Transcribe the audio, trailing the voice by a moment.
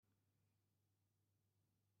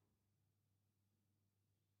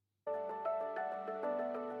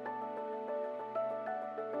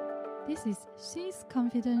This is She's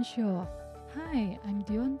Confidential. Hi, I'm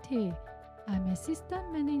Deonte. I'm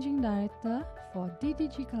Assistant Managing Director for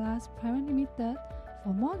DDG Glass Private Limited for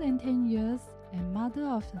more than 10 years and mother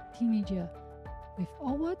of a teenager. With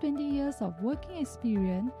over 20 years of working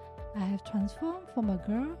experience, I have transformed from a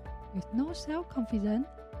girl with no self-confidence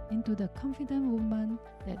into the confident woman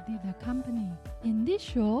that lead the company. In this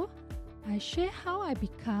show, I share how I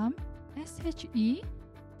become SHE,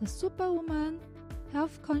 the superwoman,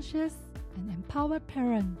 health-conscious and empowered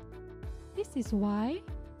parent. This is why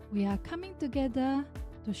we are coming together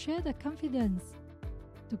to share the confidence.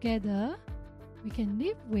 Together, we can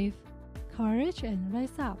live with courage and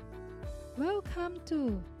rise up. Welcome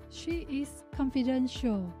to She is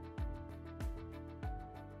Confidential.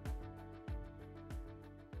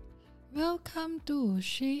 Welcome to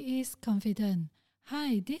She is Confident.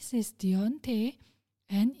 Hi, this is Deonte,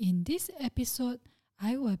 and in this episode,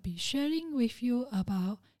 I will be sharing with you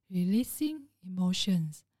about releasing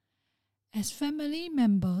emotions. As family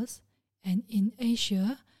members and in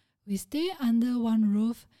Asia, we stay under one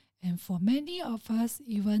roof, and for many of us,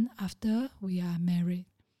 even after we are married.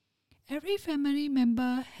 Every family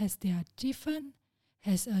member has a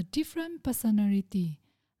different personality,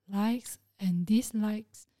 likes and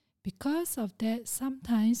dislikes. Because of that,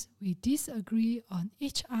 sometimes we disagree on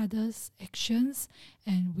each other's actions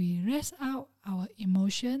and we rest out our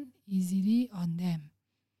emotion easily on them.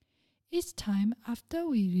 Each time after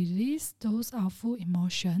we release those awful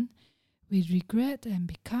emotions, we regret and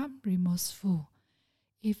become remorseful.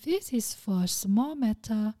 If this is for a small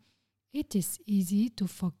matter, it is easy to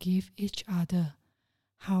forgive each other.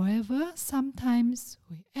 However, sometimes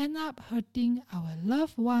we end up hurting our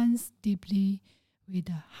loved ones deeply with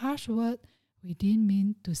a harsh word we didn't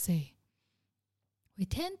mean to say. We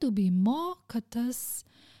tend to be more courteous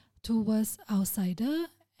towards outsiders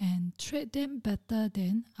and treat them better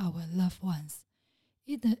than our loved ones.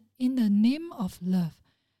 In the name of love,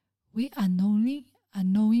 we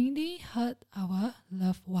unknowingly hurt our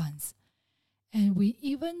loved ones, and we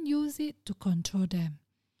even use it to control them.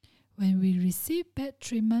 When we receive bad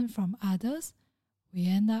treatment from others, we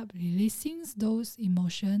end up releasing those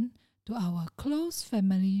emotions to our close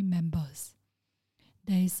family members.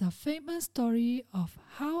 There is a famous story of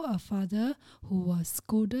how a father who was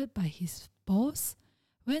scolded by his boss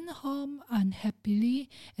went home unhappily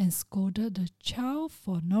and scolded the child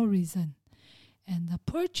for no reason. And the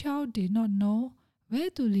poor child did not know where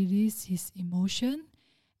to release his emotion,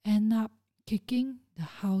 end up kicking the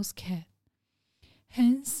house cat.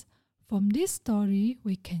 Hence, from this story,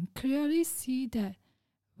 we can clearly see that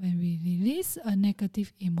when we release a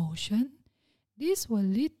negative emotion, this will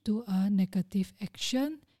lead to a negative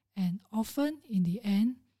action, and often in the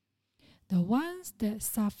end, the ones that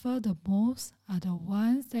suffer the most are the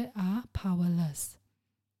ones that are powerless.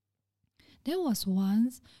 There was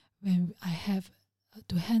once when I have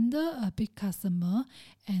to handle a big customer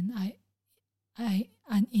and I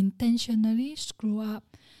unintentionally screw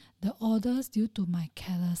up the orders due to my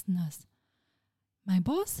carelessness. My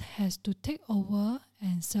boss has to take over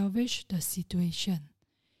and salvage the situation.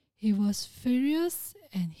 He was furious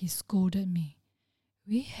and he scolded me.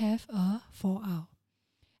 We have a fallout.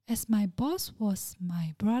 As my boss was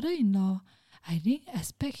my brother-in-law, I didn't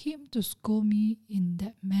expect him to scold me in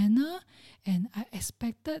that manner, and I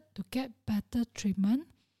expected to get better treatment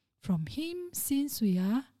from him since we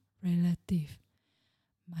are relatives.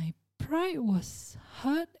 My pride was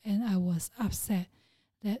hurt and I was upset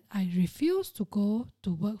that I refused to go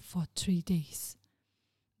to work for 3 days.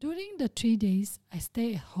 During the 3 days, I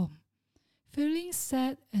stayed at home, feeling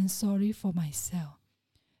sad and sorry for myself.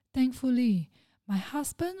 Thankfully, my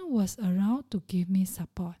husband was around to give me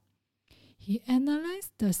support. He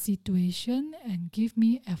analyzed the situation and gave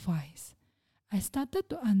me advice. I started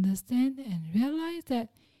to understand and realize that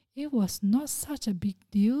it was not such a big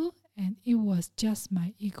deal and it was just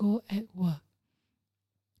my ego at work.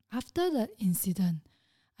 After the incident,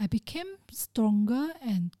 I became stronger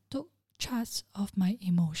and took charge of my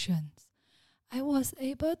emotions. I was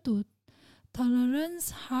able to tolerate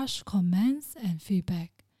harsh comments and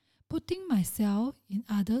feedback, putting myself in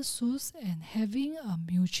others' shoes and having a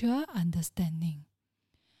mutual understanding.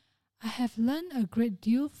 I have learned a great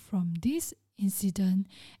deal from this incident,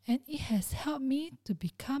 and it has helped me to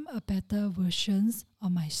become a better version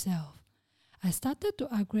of myself. I started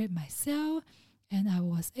to upgrade myself, and I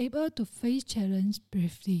was able to face challenge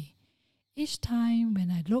bravely. Each time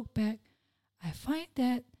when I look back, I find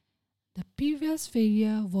that the previous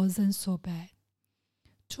failure wasn't so bad.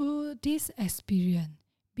 Through this experience,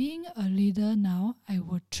 being a leader now, I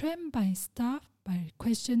would train my staff by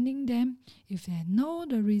questioning them if they know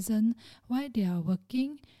the reason why they are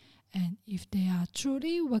working and if they are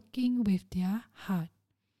truly working with their heart.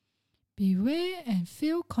 Beware and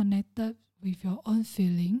feel connected with your own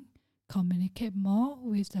feeling. Communicate more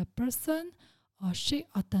with the person or seek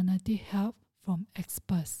alternative help from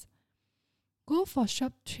experts. Go for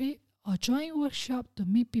short trip or join workshop to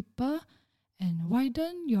meet people and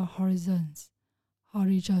widen your horizons.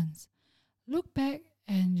 Look back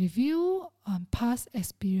and review on past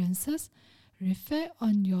experiences. Reflect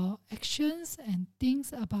on your actions and think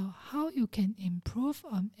about how you can improve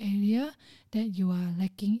on area that you are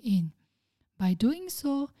lacking in. By doing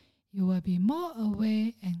so, you will be more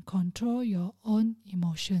aware and control your own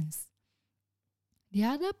emotions. The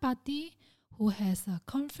other party who has a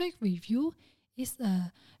conflict with you is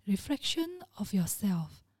a reflection of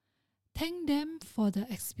yourself. Thank them for the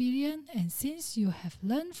experience, and since you have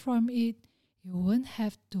learned from it, you won't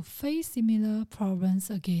have to face similar problems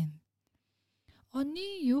again.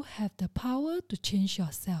 Only you have the power to change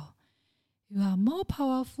yourself. You are more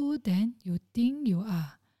powerful than you think you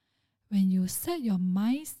are. When you set your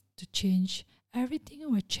minds to change,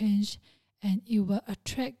 everything will change and it will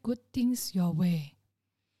attract good things your way.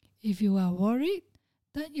 If you are worried,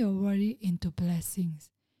 turn your worry into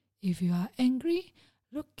blessings. If you are angry,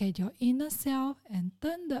 look at your inner self and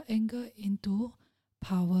turn the anger into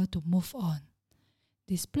power to move on.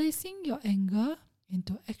 Displacing your anger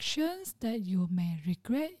into actions that you may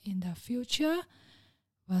regret in the future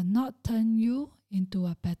will not turn you into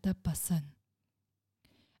a better person.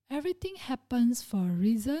 Everything happens for a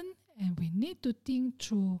reason, and we need to think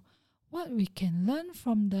through what we can learn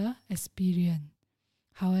from the experience.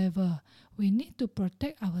 However, we need to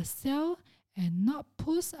protect ourselves and not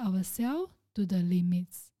push ourselves to the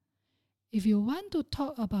limits. If you want to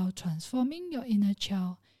talk about transforming your inner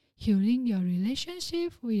child, healing your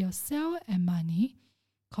relationship with yourself and money,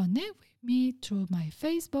 connect with me through my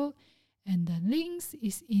Facebook, and the links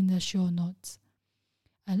is in the show notes.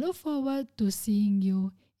 I look forward to seeing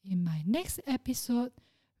you in my next episode,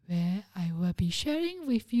 where I will be sharing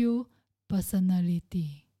with you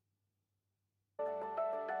personality.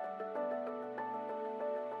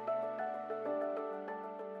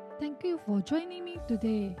 Thank you for joining me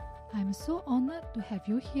today. I'm so honored to have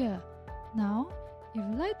you here. Now, if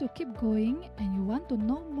you'd like to keep going and you want to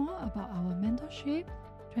know more about our mentorship,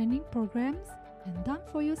 training programs, and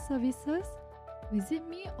done-for-you services, visit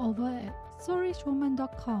me over at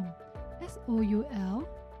soulrichwoman.com. SOULRICHWOMAN.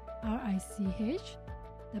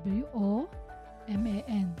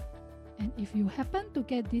 And if you happen to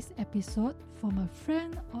get this episode from a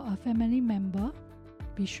friend or a family member,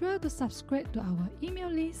 be sure to subscribe to our email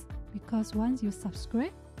list, because once you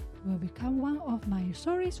subscribe, you will become one of my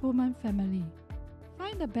Soul Rich Woman family.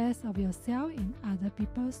 Find the best of yourself in other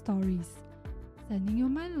people's stories. Sending you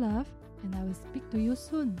my love, and I will speak to you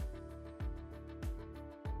soon.